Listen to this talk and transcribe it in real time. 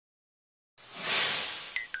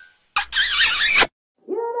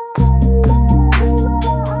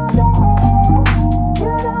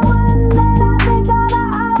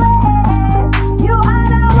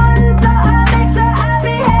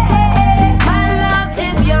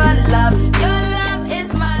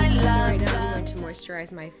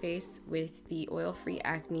moisturize my face with the oil-free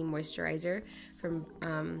acne moisturizer from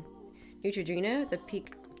Neutrogena, the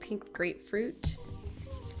pink grapefruit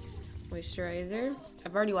moisturizer.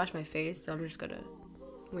 I've already washed my face, so I'm just gonna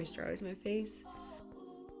moisturize my face.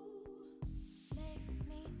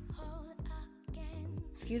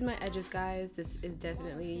 Excuse my edges, guys. This is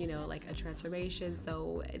definitely, you know, like a transformation,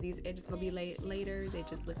 so these edges will be later. They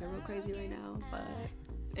just looking real crazy right now, but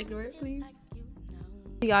ignore it, please.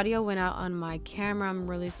 The audio went out on my camera. I'm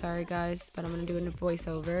really sorry, guys, but I'm gonna do it in a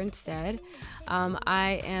voiceover instead.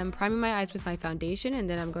 I am priming my eyes with my foundation, and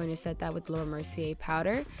then I'm going to set that with Laura Mercier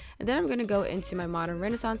powder, and then I'm going to go into my Modern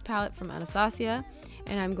Renaissance palette from Anastasia,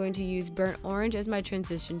 and I'm going to use Burnt Orange as my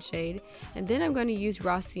transition shade, and then I'm going to use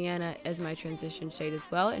Raw Sienna as my transition shade as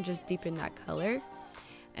well, and just deepen that color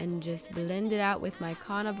and just blend it out with my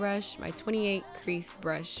Kana brush, my 28 crease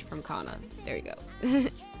brush from Kana. There you go.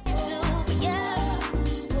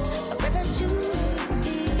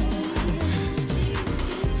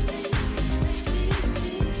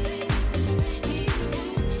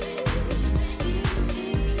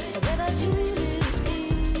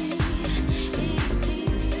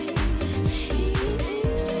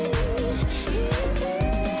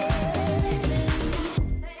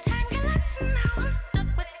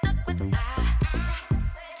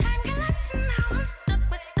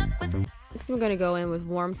 I'm going to go in with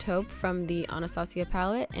Warm Taupe from the Anastasia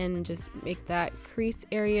palette and just make that crease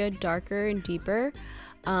area darker and deeper.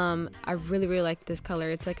 I really like this color.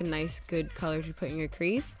 It's like a nice good color to put in your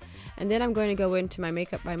crease. And then I'm going to go into my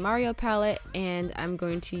Makeup by Mario palette, and I'm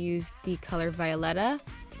going to use the color Violetta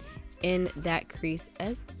in that crease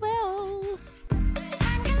as well.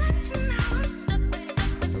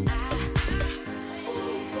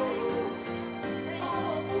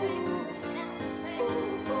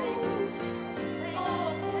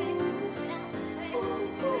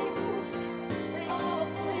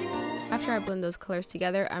 After I blend those colors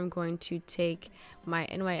together, I'm going to take my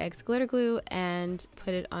NYX glitter glue and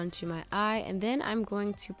put it onto my eye, and then I'm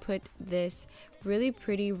going to put this really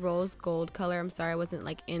pretty rose gold color. I'm sorry I wasn't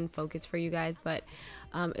like in focus for you guys, but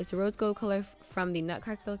it's a rose gold color from the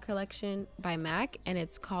Nutcracker collection by MAC, and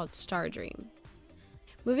it's called Stardream.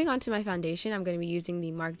 Moving on to my foundation, I'm going to be using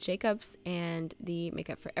the Marc Jacobs and the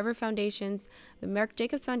Makeup Forever foundations. The Marc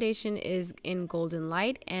Jacobs foundation is in Golden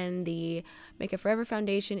Light, and the Makeup Forever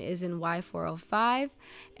foundation is in Y405.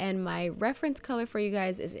 And my reference color for you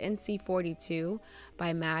guys is NC42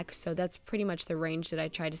 by MAC, so that's pretty much the range that I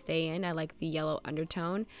try to stay in. I like the yellow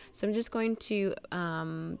undertone. So I'm just going to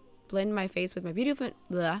blend my face with my beauty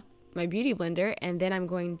blender, and then I'm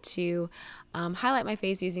going to highlight my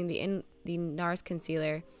face using the NARS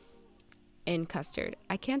concealer in Custard.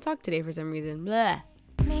 I can't talk today for some reason. Blah.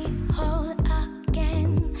 Me whole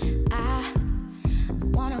again. I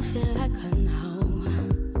wanna feel like her now.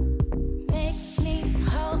 Make me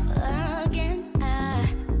whole again. I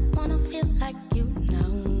wanna feel like you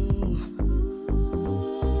know.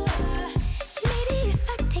 Ooh, maybe if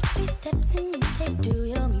I take 3 steps and you take 2,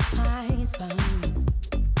 you'll be my spine.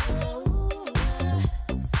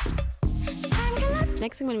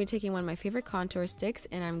 Next, I'm going to be taking one of my favorite contour sticks,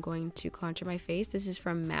 and I'm going to contour my face. This is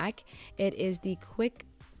from MAC. It is the Quick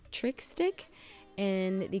Trick Stick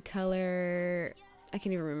in the color, I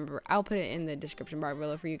can't even remember. I'll put it in the description bar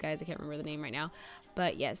below for you guys. I can't remember the name right now.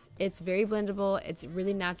 But yes, it's very blendable. It's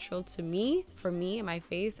really natural to me. For me and my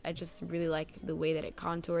face, I just really like the way that it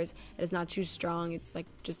contours. It's not too strong. It's like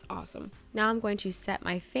just awesome. Now I'm going to set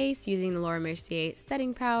my face using the Laura Mercier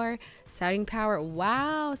setting powder.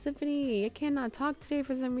 Wow, Symphani, I cannot talk today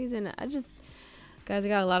for some reason. Guys, I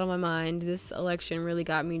got a lot on my mind. This election really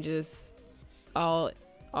got me just all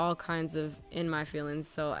kinds of in my feelings.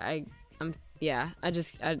 So I'm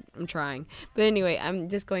trying. But anyway, I'm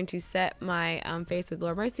just going to set my face with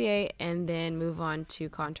Laura Mercier and then move on to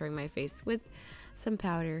contouring my face with some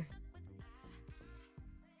powder.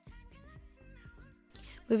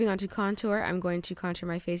 Moving on to contour, I'm going to contour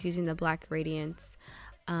my face using the Black Radiance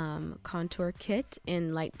contour kit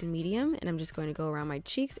in light to medium, and I'm just going to go around my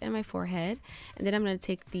cheeks and my forehead, and then I'm going to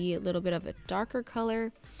take the little bit of a darker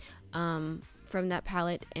color from that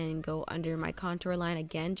palette and go under my contour line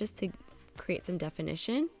again, just to create some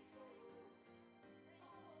definition.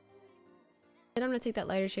 Then I'm going to take that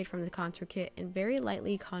lighter shade from the contour kit and very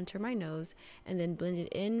lightly contour my nose and then blend it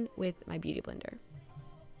in with my beauty blender.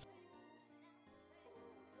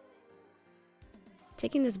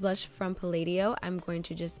 Taking this blush from Pallidio, I'm going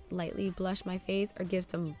to just lightly blush my face or give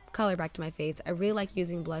some color back to my face. I really like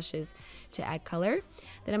using blushes to add color.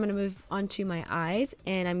 Then I'm going to move on to my eyes,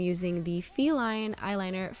 and I'm using the Feline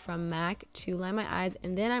eyeliner from MAC to line my eyes,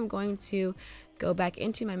 and then I'm going to go back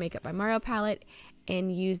into my Makeup by Mario palette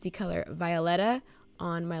and use the color Violetta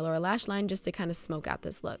on my lower lash line just to kind of smoke out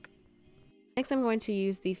this look. Next, I'm going to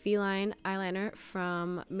use the Feline eyeliner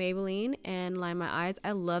from Maybelline and line my eyes.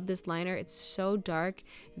 I love this liner. It's so dark,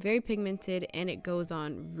 very pigmented, and it goes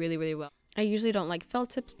on really, really well. I usually don't like felt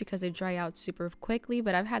tips because they dry out super quickly,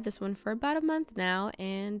 but I've had this one for about a month now,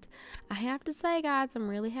 and I have to say, guys, I'm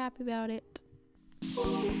really happy about it.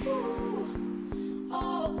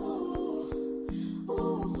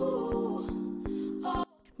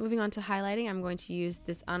 Moving on to highlighting, I'm going to use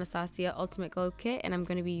this Anastasia Ultimate Glow Kit, and I'm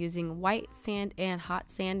going to be using white sand and hot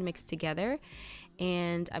sand mixed together.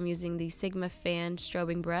 And I'm using the Sigma Fan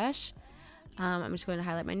strobing brush. I'm just going to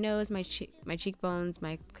highlight my nose, my cheekbones,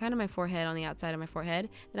 my forehead, on the outside of my forehead.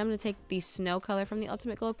 Then I'm going to take the Snow color from the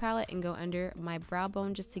Ultimate Glow palette and go under my brow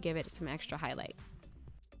bone just to give it some extra highlight.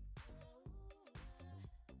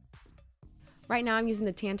 Right now I'm using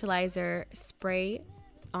the Tantalizer spray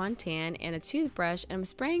on tan and a toothbrush, and I'm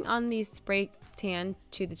spraying on the spray tan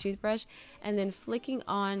to the toothbrush and then flicking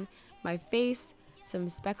on my face some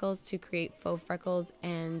speckles to create faux freckles.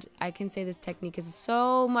 And I can say this technique is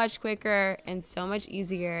so much quicker and so much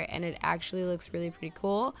easier, and it actually looks really pretty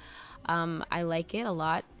cool. I like it a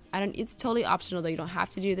lot. It's totally optional though, you don't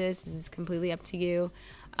have to do this. This is completely up to you,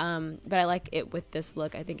 but I like it with this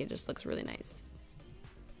look. I think it just looks really nice.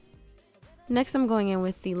 Next, I'm going in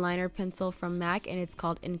with the liner pencil from MAC, and it's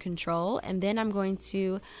called In Control. And then I'm going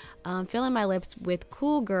to fill in my lips with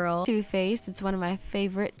Cool Girl Too Faced. It's one of my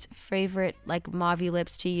favorite like mauvey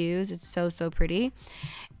lips to use. It's so pretty.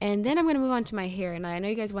 And then I'm going to move on to my hair. And I know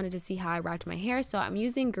you guys wanted to see how I wrapped my hair, so I'm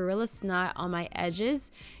using Gorilla Snot on my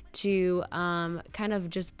edges to kind of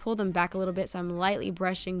just pull them back a little bit. So I'm lightly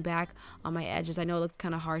brushing back on my edges. I know it looks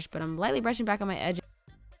kind of harsh, but I'm lightly brushing back on my edges.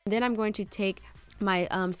 And then I'm going to take my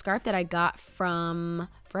scarf that I got from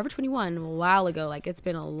Forever 21 a while ago. Like, it's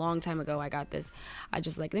been a long time ago I got this. I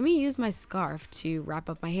just like, let me use my scarf to wrap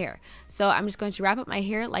up my hair. So I'm just going to wrap up my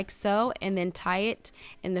hair like so, and then tie it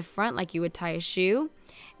in the front like you would tie a shoe.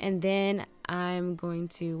 And then I'm going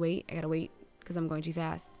to wait. I gotta wait because I'm going too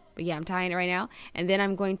fast. But yeah, I'm tying it right now. And then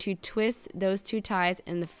I'm going to twist those two ties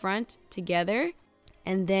in the front together,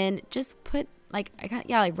 and then just put like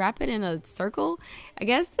wrap it in a circle, I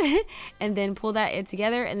guess, and then pull that in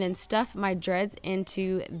together, and then stuff my dreads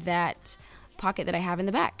into that pocket that I have in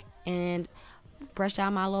the back, and brush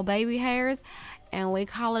out my little baby hairs, and we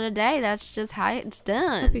call it a day. That's just how it's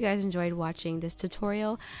done. Hope you guys enjoyed watching this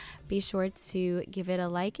tutorial. Be sure to give it a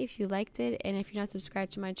like if you liked it, and if you're not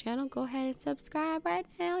subscribed to my channel, go ahead and subscribe right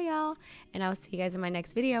now, y'all, and I'll see you guys in my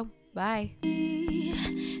next video. Bye.